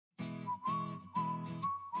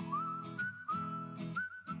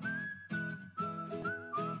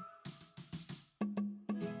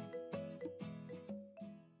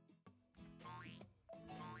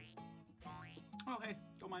Oh, hey,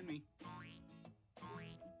 don't mind me.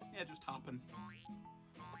 Yeah, just hopping.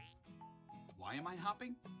 Why am I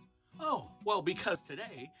hopping? Oh, well, because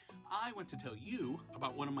today I want to tell you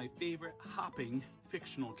about one of my favorite hopping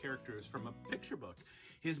fictional characters from a picture book.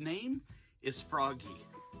 His name is Froggy.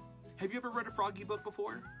 Have you ever read a Froggy book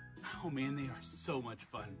before? Oh man, they are so much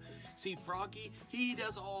fun. See, Froggy, he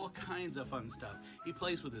does all kinds of fun stuff. He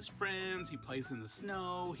plays with his friends, he plays in the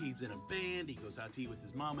snow, he's in a band, he goes out to eat with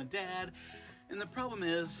his mom and dad. And the problem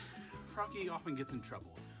is, Froggy often gets in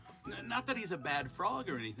trouble. Not that he's a bad frog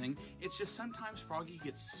or anything, it's just sometimes Froggy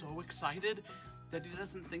gets so excited that he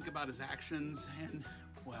doesn't think about his actions, and,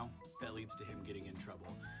 well, that leads to him getting in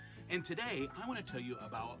trouble. And today, I want to tell you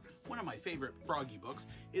about one of my favorite Froggy books.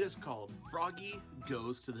 It is called Froggy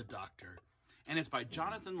Goes to the Doctor, and it's by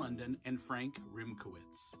Jonathan London and Frank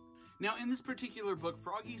Rimkowitz. Now, in this particular book,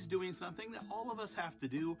 Froggy's doing something that all of us have to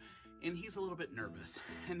do, and he's a little bit nervous,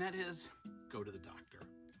 and that is go to the doctor.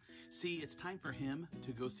 See, it's time for him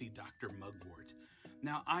to go see Dr. Mugwort.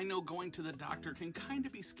 Now, I know going to the doctor can kind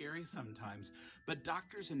of be scary sometimes, but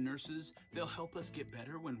doctors and nurses, they'll help us get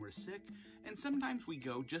better when we're sick, and sometimes we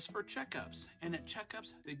go just for checkups, and at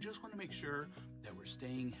checkups, they just want to make sure that we're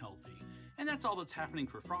staying healthy. And that's all that's happening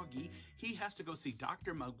for Froggy. He has to go see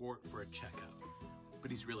Dr. Mugwort for a checkup, but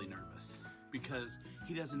he's really nervous because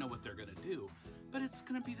he doesn't know what they're going to do. But it's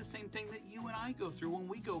going to be the same thing that you and I go through when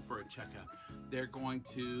we go for a checkup. They're going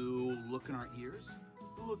to look in our ears,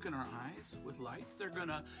 look in our eyes with lights. They're going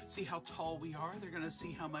to see how tall we are. They're going to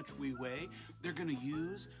see how much we weigh. They're going to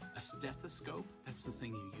use a stethoscope. That's the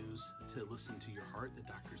thing you use to listen to your heart, that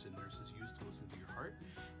doctors and nurses use to listen to your heart.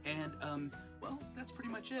 And, well, that's pretty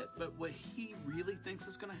much it. But what he really thinks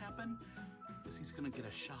is going to happen is he's going to get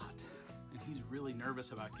a shot. And he's really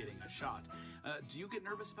nervous about getting a shot. Do you get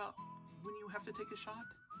nervous about when you have to take a shot?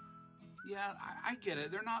 Yeah, I get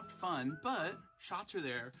it. They're not fun, but shots are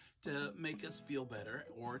there to make us feel better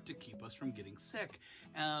or to keep us from getting sick.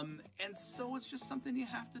 And so it's just something you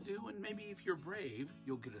have to do, and maybe if you're brave,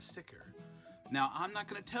 you'll get a sticker. Now, I'm not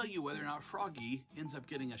going to tell you whether or not Froggy ends up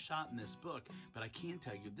getting a shot in this book, but I can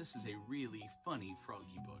tell you this is a really funny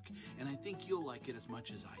Froggy book, and I think you'll like it as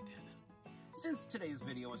much as I did. Since today's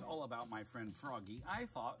video is all about my friend Froggy, I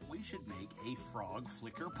thought we should make a frog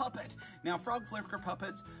flicker puppet. Now, frog flicker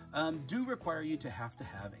puppets do require you to have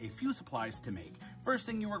a few supplies to make. First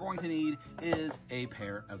thing you are going to need is a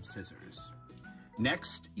pair of scissors.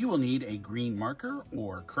 Next, you will need a green marker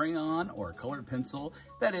or crayon or colored pencil.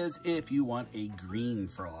 That is, if you want a green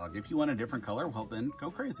frog. If you want a different color, well then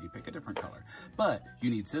go crazy, pick a different color. But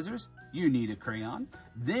you need scissors, you need a crayon.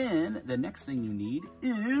 Then the next thing you need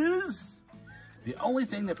is the only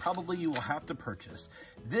thing that probably you will have to purchase.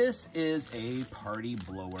 This is a party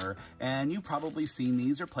blower, and you've probably seen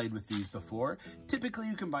these or played with these before. Typically,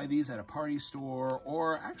 you can buy these at a party store,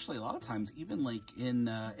 or actually a lot of times even like in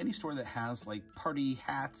any store that has like party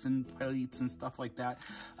hats and plates and stuff like that.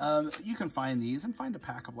 You can find these and find a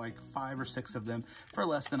pack of like 5 or 6 of them for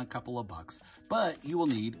less than a couple of bucks. But you will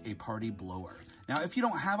need a party blower. Now, if you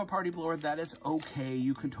don't have a party blower, that is okay.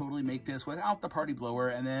 You can totally make this without the party blower,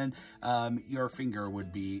 and then your finger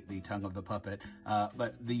would be the tongue of the puppet,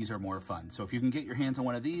 but these are more fun. So if you can get your hands on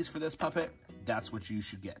one of these for this puppet, that's what you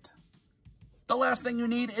should get. The last thing you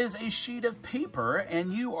need is a sheet of paper,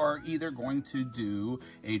 and you are either going to do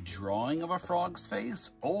a drawing of a frog's face,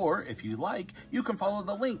 or if you like, you can follow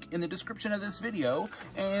the link in the description of this video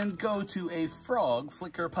and go to a frog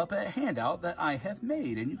flicker puppet handout that I have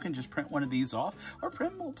made, and you can just print one of these off or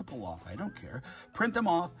print multiple off, I don't care. Print them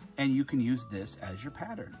off and you can use this as your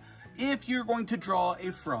pattern. If you're going to draw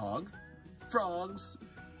a frogs,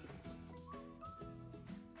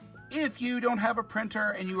 if you don't have a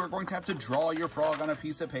printer and you are going to have to draw your frog on a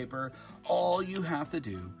piece of paper, all you have to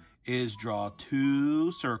do is draw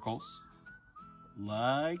 2 circles,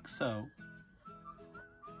 like so,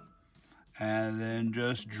 and then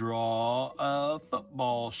just draw a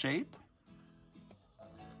football shape,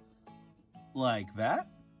 like that,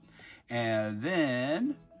 and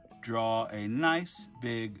then draw a nice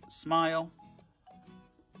big smile.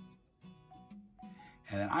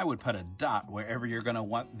 And then I would put a dot wherever you're going to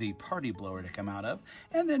want the party blower to come out of,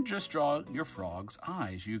 and then just draw your frog's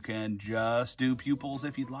eyes. You can just do pupils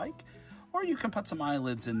if you'd like, or you can put some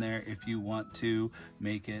eyelids in there if you want to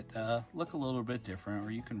make it look a little bit different,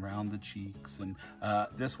 or you can round the cheeks. And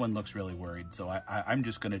this one looks really worried, so I'm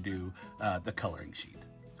just going to do the coloring sheet.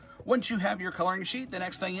 Once you have your coloring sheet, the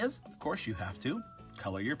next thing is, of course, you have to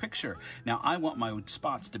color your picture. Now, I want my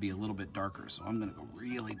spots to be a little bit darker, so I'm going to go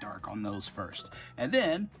really dark on those first. And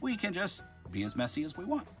then we can just be as messy as we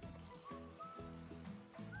want.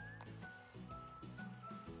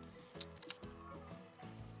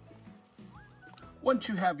 Once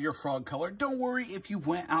you have your frog color, don't worry if you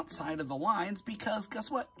went outside of the lines, because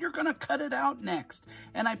guess what? You're gonna cut it out next.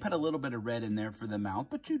 And I put a little bit of red in there for the mouth,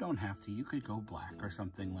 but you don't have to. You could go black or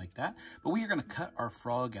something like that. But we are gonna cut our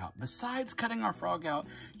frog out. Besides cutting our frog out,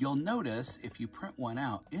 you'll notice if you print one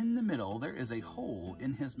out, in the middle, there is a hole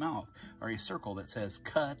in his mouth, or a circle that says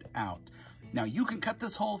cut out. Now you can cut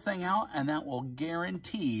this whole thing out, and that will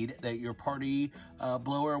guarantee that your party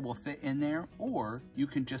blower will fit in there, or you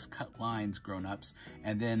can just cut lines, grown-ups,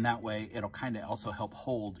 and then that way it'll kind of also help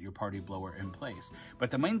hold your party blower in place.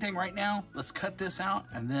 But the main thing right now, let's cut this out,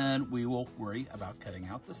 and then we will worry about cutting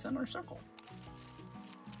out the center circle.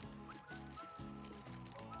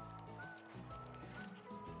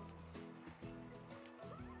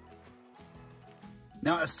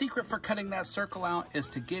 Now, a secret for cutting that circle out is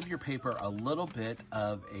to give your paper a little bit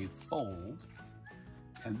of a fold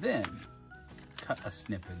and then cut a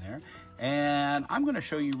snip in there. And I'm going to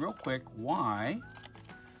show you real quick why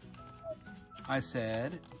I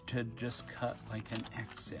said to just cut like an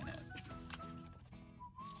X in it.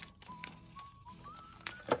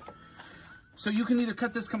 So you can either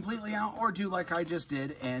cut this completely out or do like I just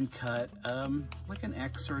did and cut like an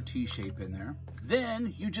X or a T shape in there.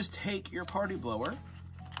 Then you just take your party blower,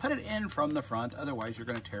 put it in from the front, otherwise you're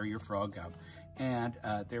gonna tear your frog up. And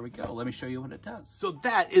there we go, let me show you what it does. So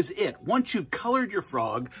that is it. Once you've colored your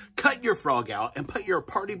frog, cut your frog out, and put your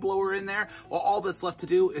party blower in there, well, all that's left to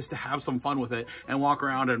do is to have some fun with it and walk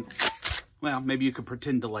around and, well, maybe you could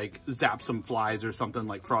pretend to like zap some flies or something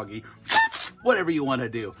like Froggy. Whatever you wanna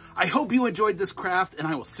do. I hope you enjoyed this craft, and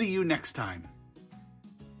I will see you next time.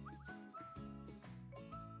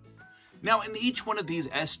 Now, in each one of these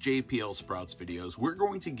SJPL Sprouts videos, we're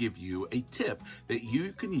going to give you a tip that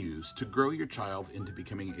you can use to grow your child into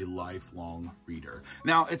becoming a lifelong reader.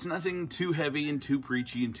 Now, it's nothing too heavy and too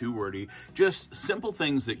preachy and too wordy, just simple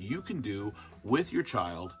things that you can do with your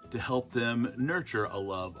child to help them nurture a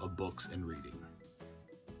love of books and reading.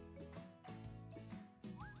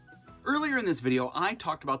 Earlier in this video, I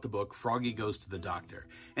talked about the book Froggy Goes to the Doctor.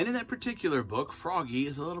 And in that particular book, Froggy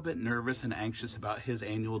is a little bit nervous and anxious about his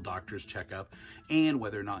annual doctor's checkup and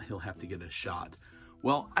whether or not he'll have to get a shot.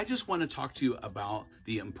 Well, I just want to talk to you about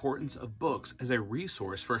the importance of books as a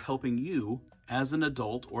resource for helping you as an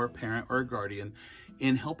adult or a parent or a guardian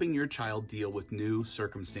in helping your child deal with new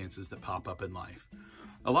circumstances that pop up in life.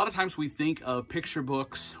 A lot of times we think of picture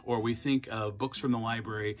books or we think of books from the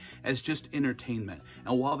library as just entertainment.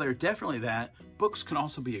 And while they're definitely that, books can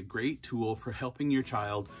also be a great tool for helping your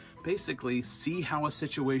child basically see how a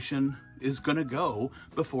situation is gonna go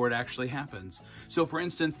before it actually happens. So for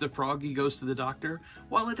instance, the Froggy Goes to the Doctor,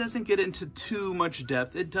 while it doesn't get into too much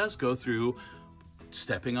depth, it does go through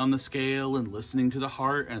stepping on the scale and listening to the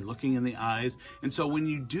heart and looking in the eyes. And so when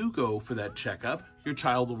you do go for that checkup, your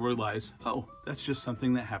child will realize, oh, that's just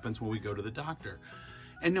something that happens when we go to the doctor.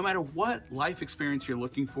 And no matter what life experience you're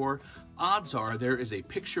looking for, odds are there is a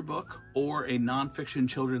picture book or a nonfiction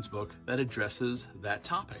children's book that addresses that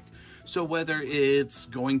topic. So whether it's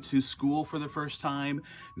going to school for the first time,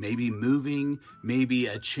 maybe moving, maybe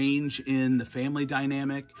a change in the family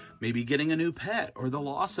dynamic, maybe getting a new pet or the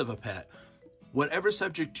loss of a pet, whatever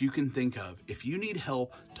subject you can think of, if you need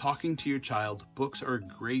help talking to your child, books are a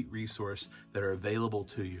great resource that are available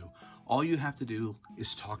to you. All you have to do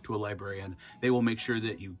is talk to a librarian. They will make sure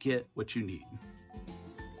that you get what you need.